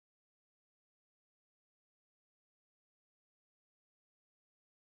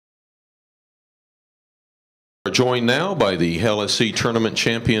We're joined now by the LSC tournament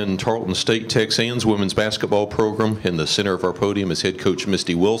champion Tarleton State TexAnns women's basketball program. In the center of our podium is head coach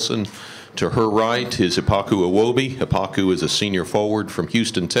Misty Wilson. To her right is Ipaku Iwobi. Ipaku is a senior forward from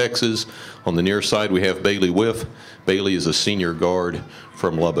Houston, Texas. On the near side we have Bailey Whiff. Bailey is a senior guard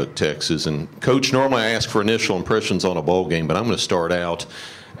from Lubbock, Texas. And Coach, normally I ask for initial impressions on a ball game, but I'm going to start out.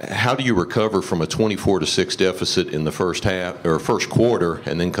 How do you recover from a 24-6 deficit in the first half or first quarter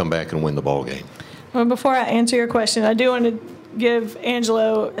and then come back and win the ball game? Well, before I answer your question, I do want to give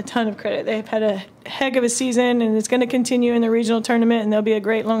Angelo a ton of credit. They've had a heck of a season, and it's going to continue in the regional tournament, and they'll be a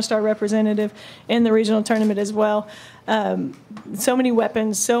great Lone Star representative in the regional tournament as well. So many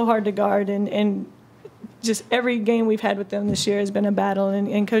weapons, so hard to guard, and just every game we've had with them this year has been a battle,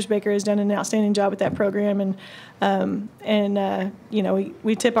 and Coach Baker has done an outstanding job with that program, and you know,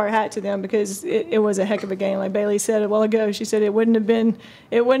 we tip our hat to them because it was a heck of a game. Like Bailey said a while ago, she said it wouldn't have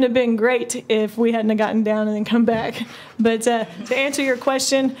been great if we hadn't have gotten down and then come back. But to answer your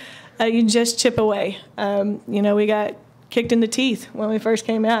question, you just chip away. You know, we got kicked in the teeth when we first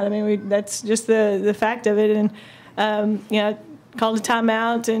came out. I mean, that's just the fact of it, and you know, called a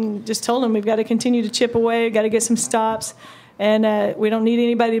timeout and just told them we've got to continue to chip away, got to get some stops, and we don't need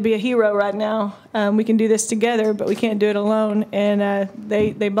anybody to be a hero right now. We can do this together, but we can't do it alone. And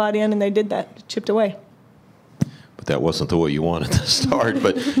they bought in and they did that, chipped away. But that wasn't the way you wanted to start.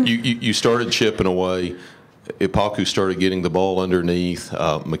 But you started chipping away. Ipaku started getting the ball underneath.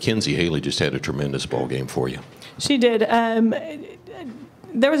 Mackenzie Haley just had a tremendous ball game for you. She did.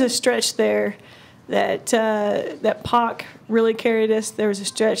 There was a stretch there that Pac really carried us. There was a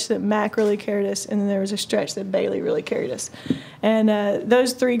stretch that Mac really carried us, and then there was a stretch that Bailey really carried us. And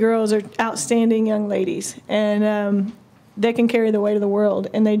those three girls are outstanding young ladies, and they can carry the weight of the world,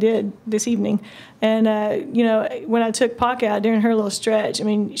 and they did this evening. And you know, when I took Pac out during her little stretch, I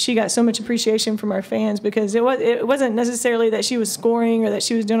mean, she got so much appreciation from our fans because it wasn't necessarily that she was scoring or that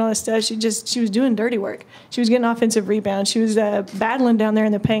she was doing all this stuff. She was doing dirty work. She was getting offensive rebounds. She was battling down there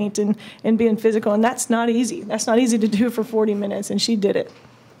in the paint and being physical, and that's not easy. That's not easy to do for 40 minutes, and she did it.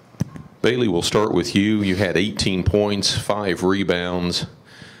 Bailey, we'll start with you. You had 18 points, 5 rebounds.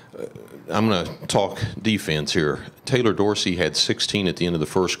 I'm going to talk defense here. Taylor Dorsey had 16 at the end of the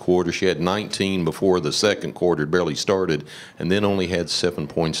first quarter. She had 19 before the second quarter barely started, and then only had 7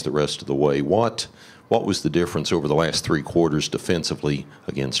 points the rest of the way. What was the difference over the last 3 quarters defensively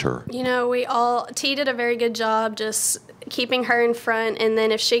against her? You know, T did a very good job just keeping her in front, and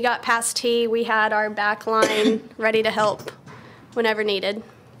then if she got past T, we had our back line ready to help whenever needed.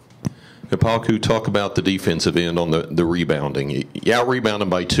 Ipaku, talk about the defensive end on the rebounding. You out-rebounded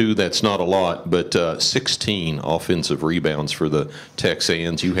by 2, that's not a lot, but 16 offensive rebounds for the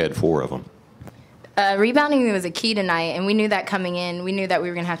TexAnns. You had 4 of them. Rebounding was a key tonight, and we knew that coming in. We knew that we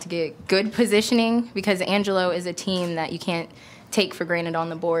were going to have to get good positioning because Angelo is a team that you can't take for granted on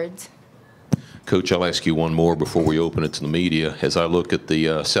the boards. Coach, I'll ask you one more before we open it to the media. As I look at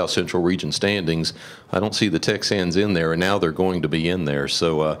the South Central Region standings, I don't see the TexAnns in there, and now they're going to be in there.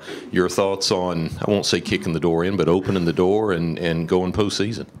 So your thoughts on, I won't say kicking the door in, but opening the door and going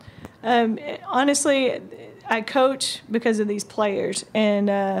postseason? Honestly, I coach because of these players,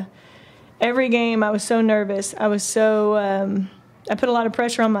 and every game I was so nervous. I put a lot of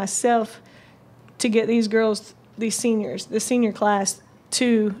pressure on myself to get these girls, these seniors, the senior class,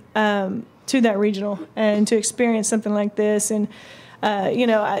 to that regional and to experience something like this. And, you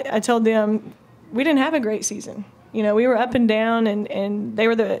know, I told them we didn't have a great season. You know, we were up and down, and they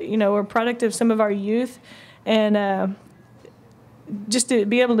were we're a product of some of our youth. And just to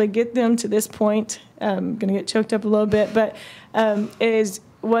be able to get them to this point, I'm going to get choked up a little bit, but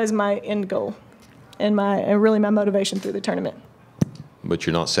was my end goal and really my motivation through the tournament. But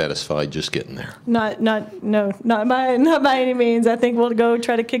you're not satisfied just getting there. Not by any means. I think we'll go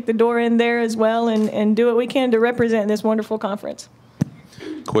try to kick the door in there as well and do what we can to represent this wonderful conference.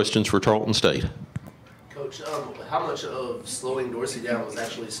 Questions for Tarleton State? Coach, how much of slowing Dorsey down was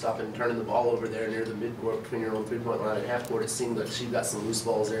actually stopping and turning the ball over there near the midcourt between your own three-point line and half-court? It seemed like she got some loose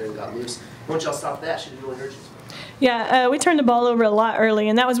balls there and got loose. Once y'all stopped that, she didn't really hurt you. Yeah, we turned the ball over a lot early,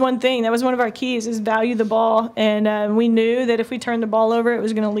 and that was one thing. That was one of our keys, is value the ball. And we knew that if we turned the ball over, it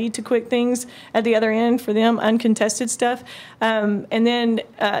was going to lead to quick things at the other end for them, uncontested stuff. And then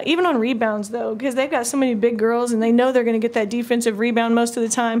even on rebounds, though, because they've got so many big girls, and they know they're going to get that defensive rebound most of the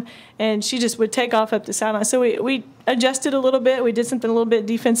time, and she just would take off up the sideline. So we adjusted a little bit. We did something a little bit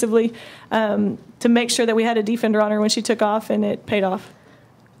defensively to make sure that we had a defender on her when she took off, and it paid off.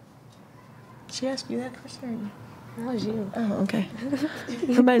 Did she ask you that question? That was you. Oh, okay.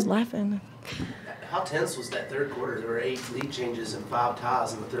 Everybody's laughing. How tense was that third quarter? There were 8 lead changes and 5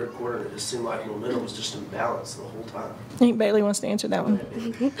 ties in the third quarter, and it just seemed like momentum was just imbalanced the whole time. I think Bailey wants to answer that one.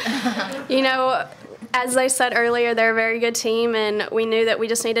 You know, as I said earlier, they're a very good team, and we knew that we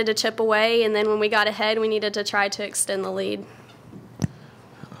just needed to chip away, and then when we got ahead, we needed to try to extend the lead.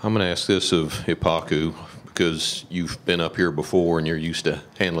 I'm going to ask this of Hipaku because you've been up here before and you're used to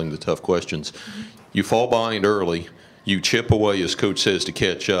handling the tough questions. You fall behind early. You chip away, as Coach says, to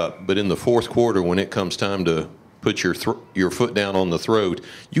catch up. But in the fourth quarter, when it comes time to put your foot down on the throat,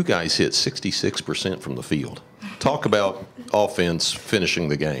 you guys hit 66% from the field. Talk about offense finishing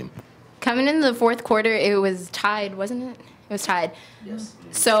the game. Coming into the fourth quarter, it was tied, wasn't it? It was tied. Yes.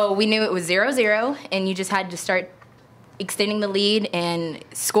 So we knew it was 0-0, and you just had to start extending the lead and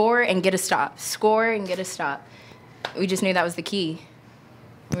score and get a stop. Score and get a stop. We just knew that was the key.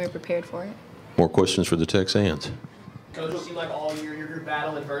 We were prepared for it. More questions for the TexAnns? Coach, it seemed like all year your group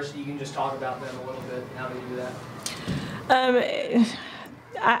battle adversity. You can just talk about them a little bit. How do you do that?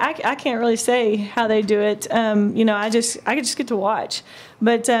 I can't really say how they do it. You know, I just get to watch.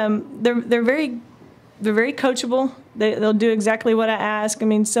 But they're very coachable. They'll do exactly what I ask. I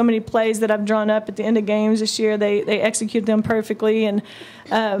mean, so many plays that I've drawn up at the end of games this year, they execute them perfectly, and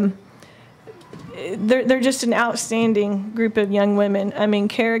they're just an outstanding group of young women. I mean,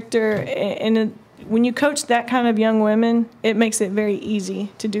 character, and when you coach that kind of young women, it makes it very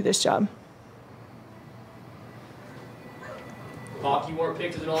easy to do this job. Hawk, you weren't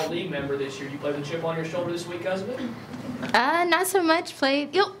picked as an all-league member this year. You played with a chip on your shoulder this week because of it? Not so much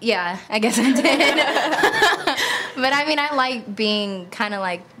played. Yeah, I guess I did. But I mean, I like being kind of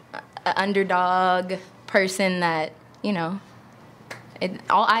like an underdog person that, you know,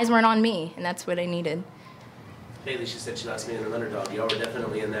 all eyes weren't on me, and that's what I needed. Bailey, she said she likes being an underdog. Y'all were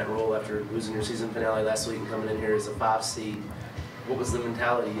definitely in that role after losing your season finale last week and coming in here as a 5 seed. What was the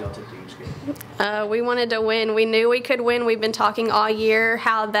mentality y'all took to each game? We wanted to win. We knew we could win. We've been talking all year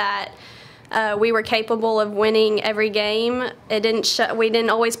how that we were capable of winning every game. We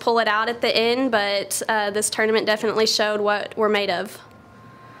didn't always pull it out at the end, but this tournament definitely showed what we're made of.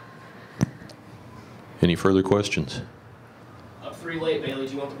 Any further questions? Up 3 late, Bailey.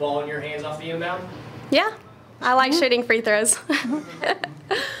 Do you want the ball in your hands off the inbound? Yeah, I like shooting free throws.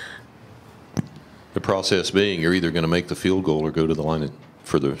 The process being you're either going to make the field goal or go to the line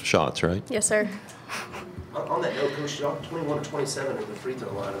for the shots, right? Yes, sir. On that note, Coach, y'all 21 of 27 at the free throw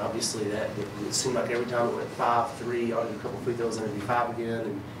line, and obviously it seemed like every time it went 5-3, y'all did a couple free throws and it'd be 5 again.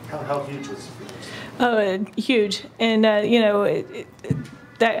 And how huge was the free throws? Oh, huge. And, you know,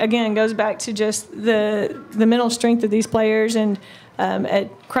 that, again, goes back to just the mental strength of these players. And at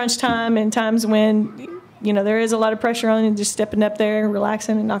crunch time and times when, you know, there is a lot of pressure on you, just stepping up there,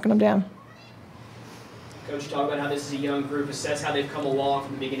 relaxing, and knocking them down. Coach, talk about how this is a young group. Assess how they've come along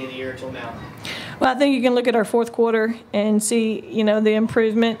from the beginning of the year until now. Well, I think you can look at our fourth quarter and see, you know, the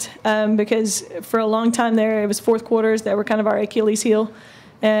improvement because for a long time there, it was fourth quarters that were kind of our Achilles heel.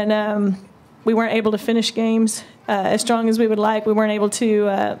 And we weren't able to finish games as strong as we would like. We weren't able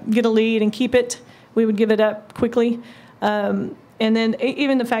to get a lead and keep it. We would give it up quickly. And then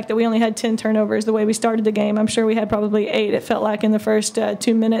even the fact that we only had 10 turnovers the way we started the game, I'm sure we had probably 8, it felt like, in the first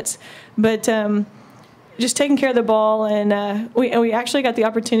 2 minutes. But just taking care of the ball, and we actually got the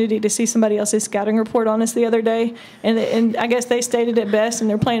opportunity to see somebody else's scouting report on us the other day, and I guess they stated it best, and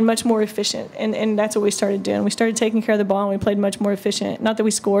they're playing much more efficient, and that's what we started doing. We started taking care of the ball, and we played much more efficient. Not that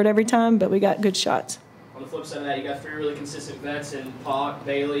we scored every time, but we got good shots. On the flip side of that, you got 3 really consistent vets in Pac,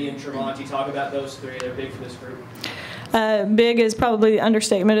 Bailey, and Tremonti. Talk about those 3. They're big for this group. Big is probably the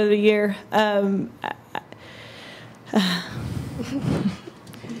understatement of the year.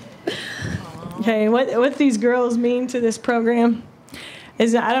 Okay, what these girls mean to this program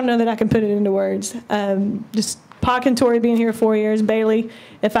is I don't know that I can put it into words. Just Pac and Tori being here 4 years. Bailey,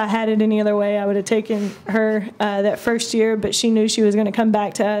 if I had it any other way, I would have taken her that first year, but she knew she was going to come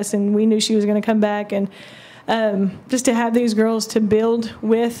back to us, and we knew she was going to come back. And just to have these girls to build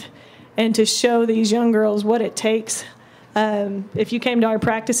with and to show these young girls what it takes. If you came to our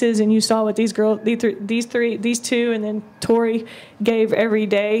practices and you saw what these girls, these 2, and then Tori gave every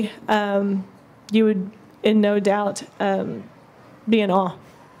day, you would, in no doubt, be in awe.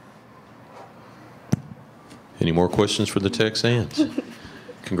 Any more questions for the TexAnns?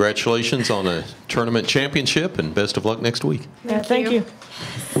 Congratulations on a tournament championship, and best of luck next week. Thank you.